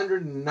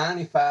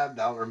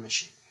 $795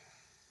 machine.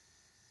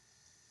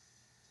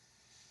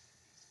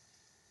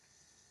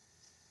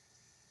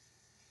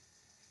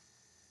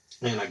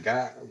 And a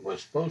guy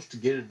was supposed to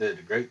get it at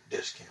a great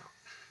discount.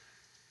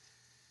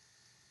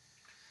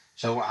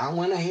 So I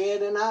went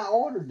ahead and I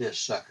ordered this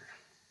sucker.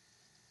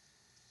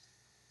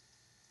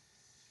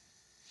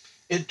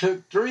 It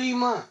took 3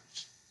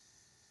 months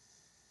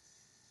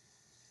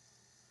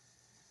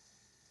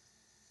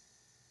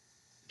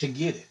to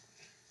get it.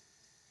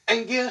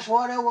 And guess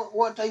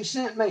what they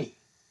sent me?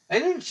 They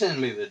didn't send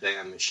me the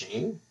damn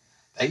machine.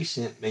 They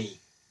sent me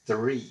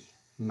 3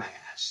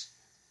 masks.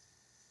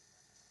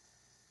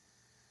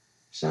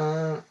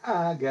 Son,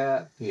 I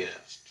got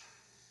pissed.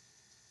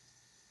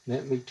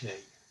 Let me tell you.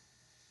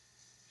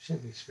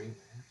 Sent me 3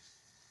 masks.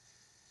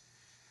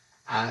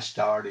 I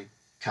started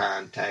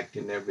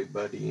contacting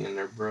everybody and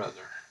their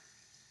brother.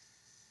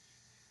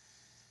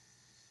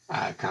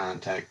 I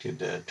contacted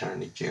the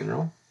Attorney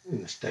General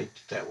in the state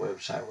that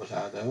website was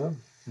out of,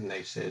 and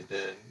they said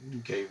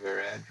gave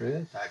their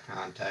address. I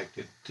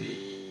contacted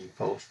the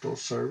Postal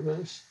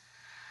Service.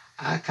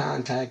 I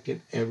contacted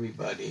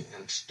everybody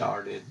and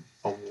started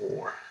a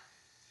war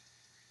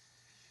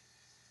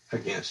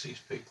against these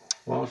people.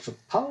 Well,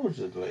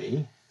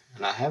 supposedly,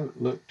 and I haven't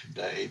looked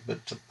today,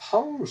 but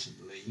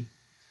supposedly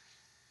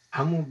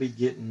I'm going to be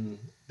getting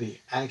the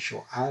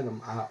actual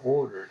item I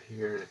ordered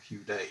here in a few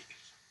days.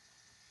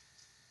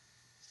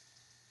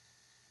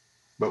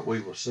 But we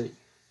will see.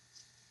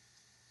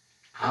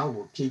 I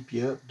will keep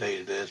you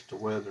updated as to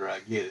whether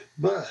I get it.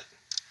 But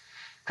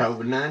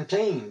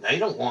COVID-19, they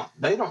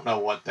don't know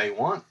what they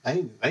want.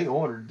 They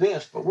ordered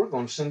this, but we're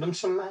going to send them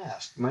some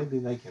masks. Maybe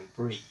they can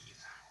breathe.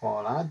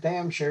 Well, I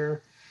damn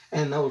sure,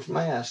 and those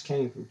masks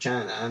came from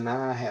China, and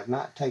I have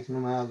not taken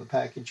them out of the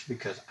package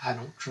because I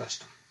don't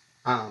trust them.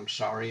 I'm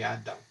sorry, I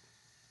don't.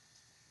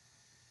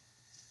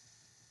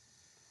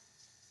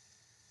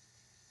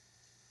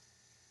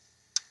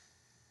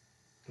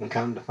 And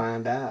come to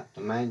find out,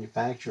 the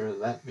manufacturer of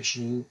that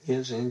machine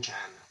is in China.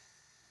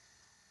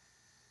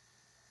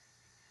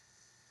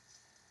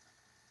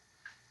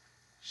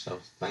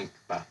 So think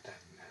about that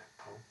a minute,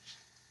 folks.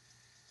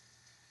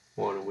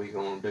 What are we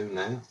going to do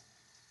now?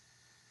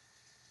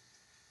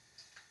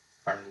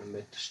 Burn them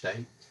at the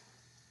stake?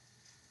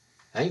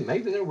 Hey,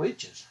 maybe they're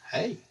witches.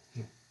 Hey.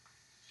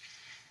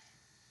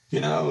 You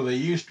know, they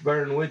used to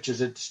burn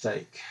witches at the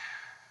stake.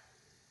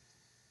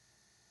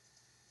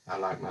 I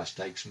like my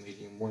steaks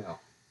medium well.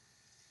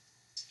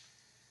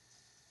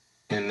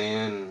 And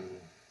then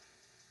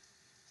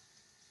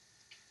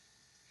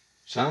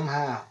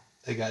somehow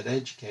they got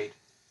educated.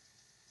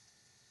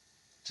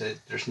 Said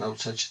there's no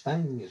such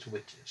thing as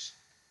witches.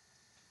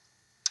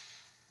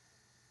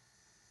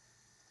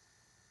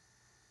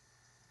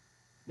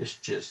 It's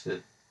just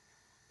that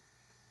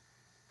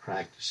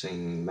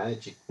practicing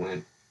magic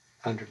went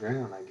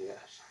underground, I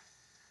guess.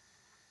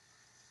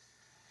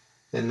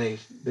 Then they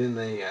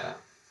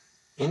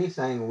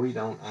anything we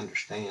don't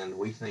understand,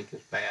 we think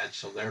is bad,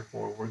 so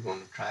therefore we're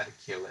going to try to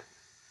kill it.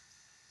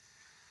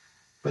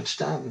 But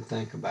stop and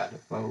think about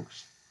it,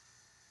 folks.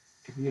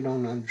 If you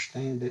don't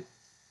understand it,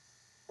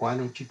 why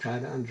don't you try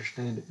to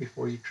understand it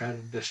before you try to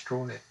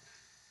destroy it?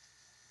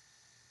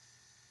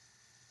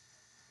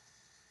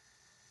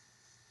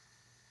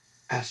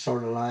 That's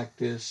sort of like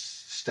this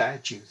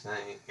statue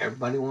thing.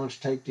 Everybody wants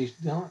to take these.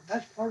 No,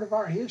 that's part of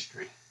our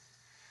history.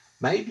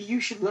 Maybe you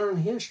should learn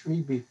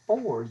history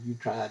before you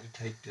try to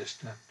take this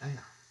stuff down.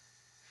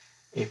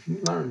 If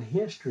you learn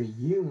history,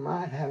 you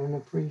might have an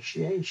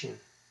appreciation.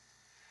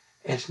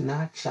 It's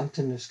not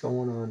something that's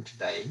going on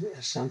today.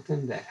 It's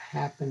something that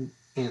happened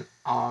in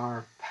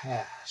our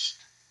past.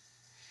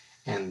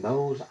 And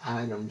those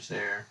items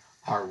there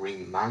are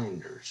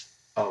reminders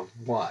of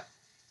what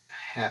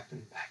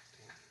happened back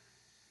then.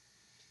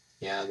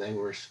 Yeah, they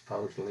were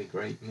supposedly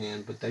great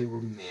men, but they were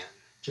men,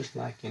 just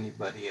like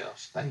anybody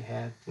else. They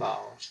had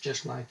flaws,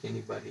 just like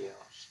anybody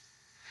else.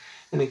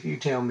 And if you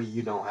tell me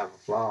you don't have a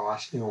flaw, I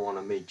still want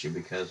to meet you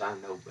because I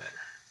know better.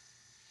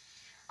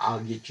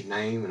 I'll get your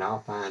name and I'll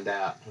find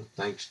out.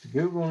 Thanks to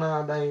Google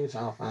nowadays,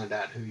 I'll find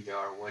out who you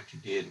are, what you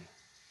did,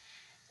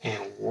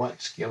 and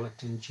what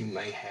skeletons you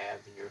may have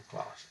in your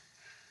closet.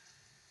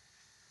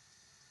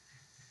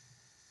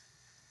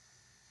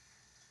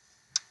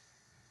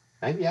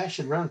 Maybe I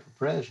should run for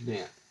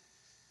president.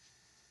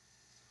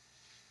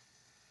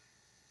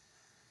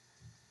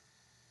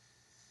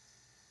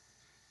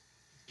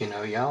 You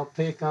know, y'all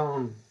pick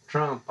on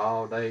Trump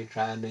all day,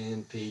 trying to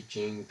impeach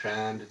him,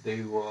 trying to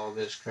do all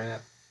this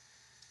crap.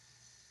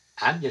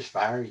 I'd just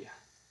fire you.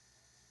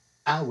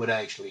 I would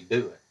actually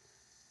do it.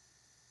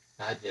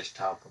 I'd just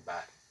talk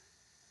about it.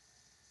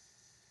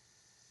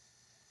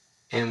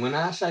 And when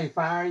I say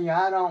fire you,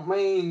 I don't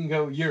mean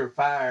go, you're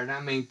fired. I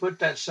mean, put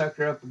that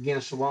sucker up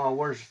against the wall.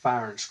 Where's the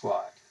firing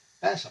squad?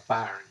 That's a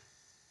firing.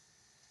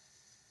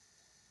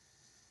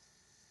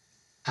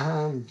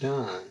 I'm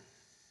done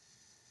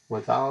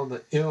with all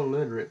the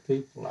illiterate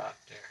people out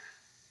there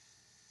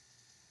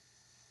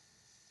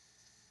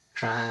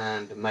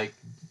trying to make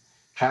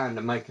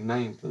a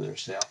name for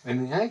themselves.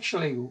 And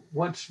actually,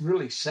 what's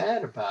really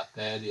sad about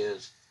that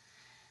is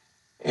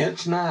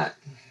it's not.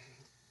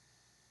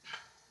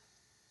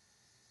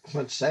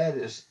 What's sad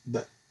is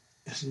that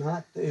it's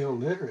not the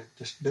illiterate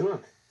that's doing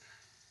it.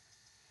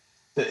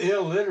 The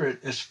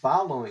illiterate is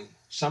following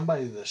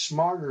somebody that's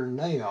smarter than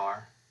they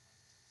are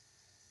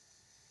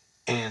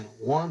and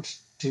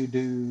wants to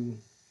do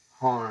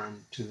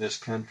harm to this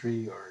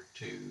country or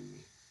to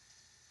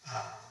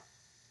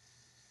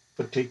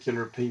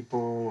particular people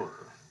or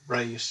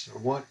race or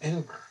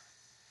whatever.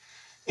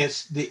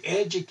 It's the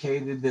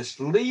educated that's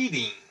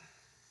leading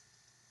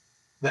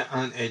the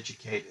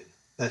uneducated.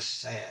 That's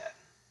sad.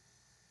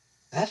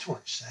 That's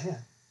what's sad.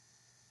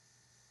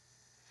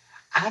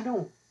 I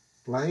don't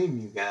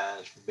blame you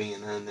guys for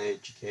being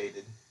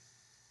uneducated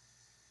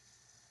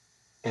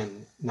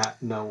and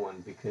not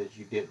knowing because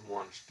you didn't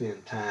want to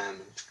spend time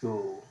in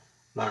school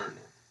learning.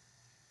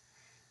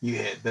 You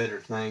had better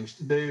things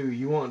to do.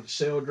 You wanted to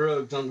sell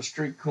drugs on the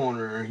street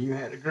corner, or you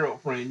had a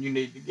girlfriend you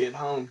needed to get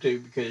home to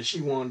because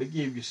she wanted to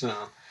give you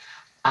some.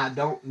 I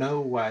don't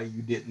know why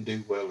you didn't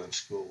do well in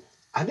school.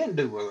 I didn't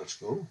do well in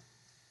school.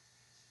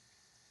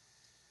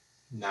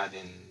 Not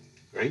in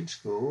grade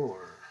school,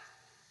 or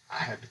I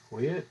had to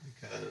quit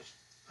because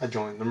I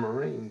joined the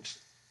Marines.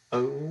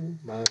 Oh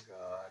my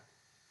God.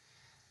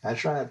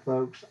 That's right,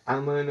 folks.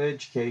 I'm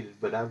uneducated,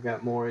 but I've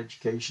got more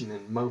education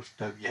than most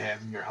of you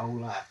have in your whole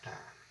lifetime.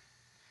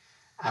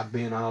 I've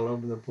been all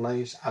over the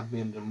place. I've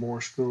been to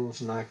more schools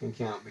than I can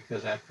count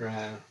because after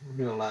I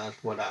realized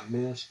what I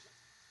missed,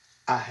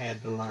 I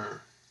had to learn.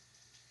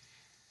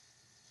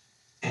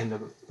 And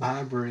the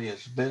library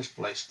is the best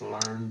place to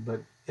learn, but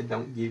it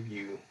don't give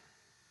you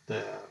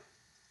the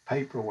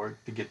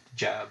paperwork to get the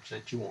jobs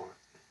that you want.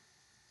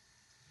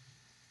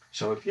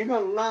 So if you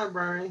go to the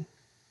library,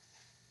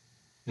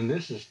 and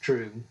this is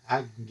true, I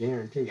can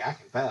guarantee you, I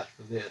can vouch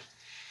for this,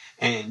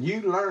 and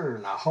you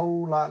learn a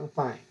whole lot of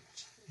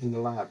things in the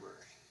library,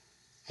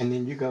 and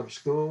then you go to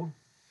school,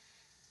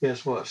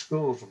 guess what?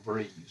 School's a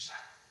breeze.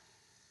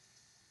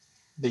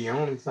 The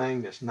only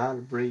thing that's not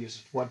a breeze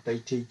is what they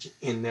teach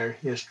in their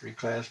history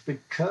class,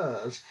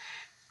 because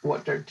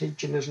what they're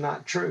teaching is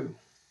not true.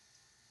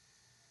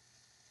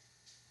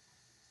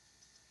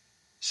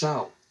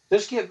 So,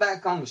 let's get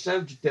back on the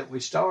subject that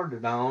we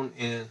started on.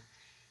 And,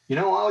 you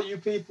know, all you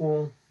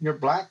people, your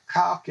Black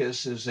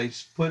Caucus, as they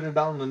put it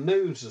on the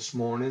news this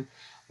morning,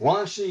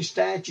 wants these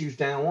statues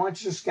down,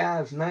 wants this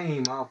guy's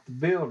name off the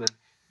building.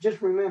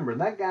 just remember,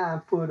 that guy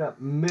put up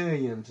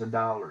millions of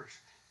dollars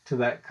to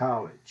that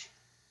college.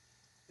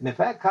 And if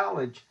that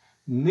college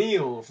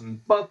kneels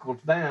and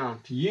buckles down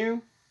to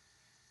you,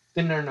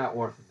 then they're not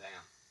worth a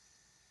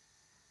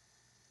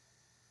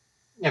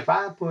damn. If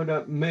I put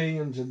up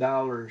millions of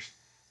dollars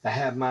to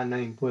have my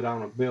name put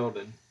on a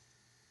building,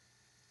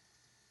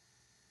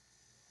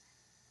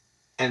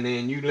 and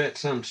then you let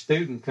some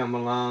student come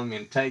along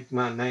and take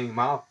my name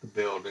off the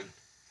building,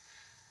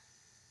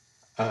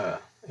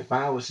 if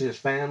I was his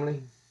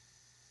family,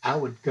 I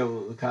would go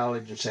to the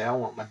college and say, I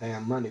want my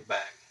damn money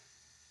back.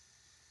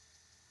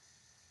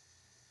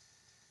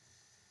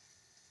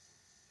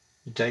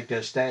 You take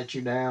that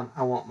statue down,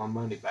 I want my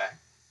money back.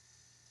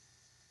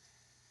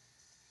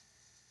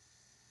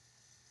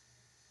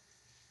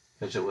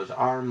 Because it was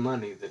our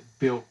money that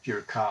built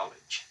your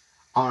college.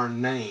 Our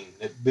name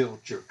that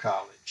built your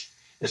college.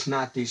 It's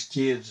not these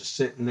kids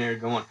sitting there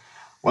going,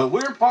 well,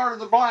 we're part of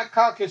the Black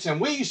Caucus and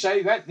we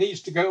say that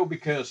needs to go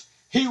because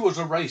he was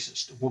a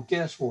racist. Well,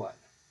 guess what?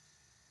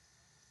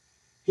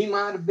 He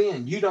might have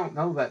been. You don't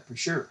know that for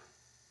sure.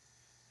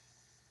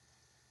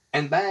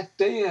 And back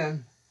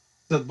then,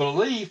 the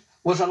belief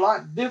was a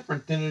lot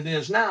different than it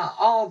is now.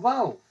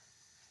 Although,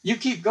 you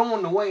keep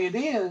going the way it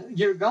is,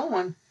 you're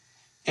going,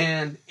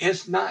 and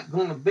it's not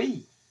going to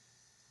be.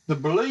 The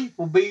belief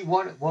will be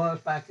what it was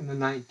back in the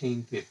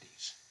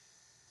 1950s.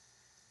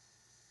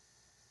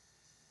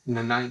 In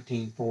the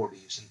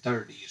 1940s and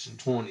 30s and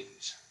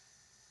 20s.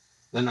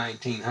 The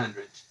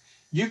 1900s.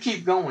 You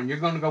keep going, you're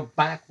going to go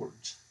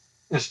backwards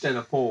instead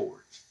of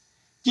forwards.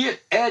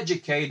 Get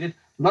educated,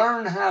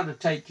 learn how to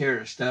take care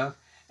of stuff,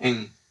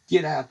 and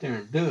get out there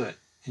and do it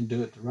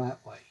the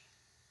right way.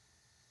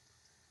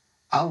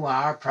 Oh, well,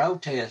 our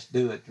protests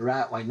do it the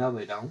right way. No,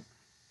 they don't.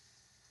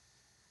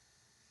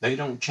 They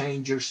don't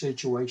change your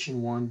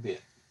situation one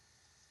bit.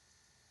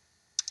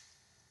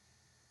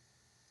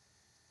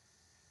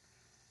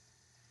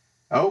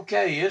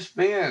 Okay, it's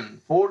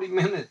been 40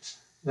 minutes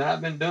that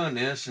I've been doing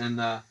this,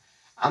 and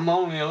I'm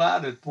only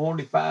allowed at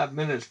 45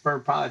 minutes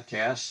per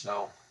podcast,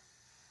 so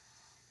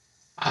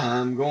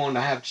I'm going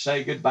to have to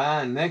say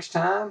goodbye. And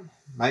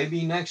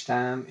maybe next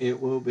time,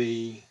 it will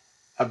be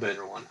a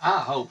better one. I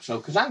hope so,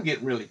 because I'm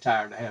getting really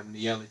tired of having to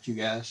yell at you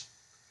guys.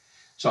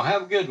 So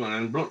have a good one.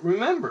 And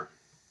remember,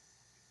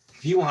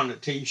 if you want a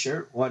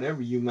t-shirt,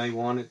 whatever you may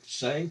want it to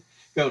say,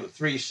 go to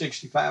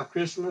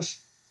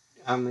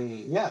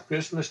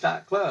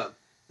 365Christmas.club.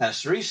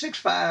 That's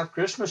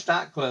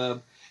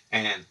 365Christmas.club,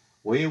 and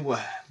we will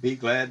be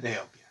glad to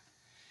help you.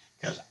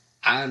 Because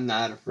I'm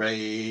not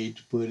afraid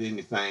to put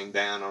anything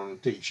down on a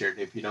t-shirt.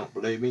 If you don't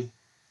believe me,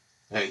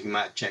 you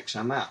might check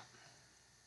some out.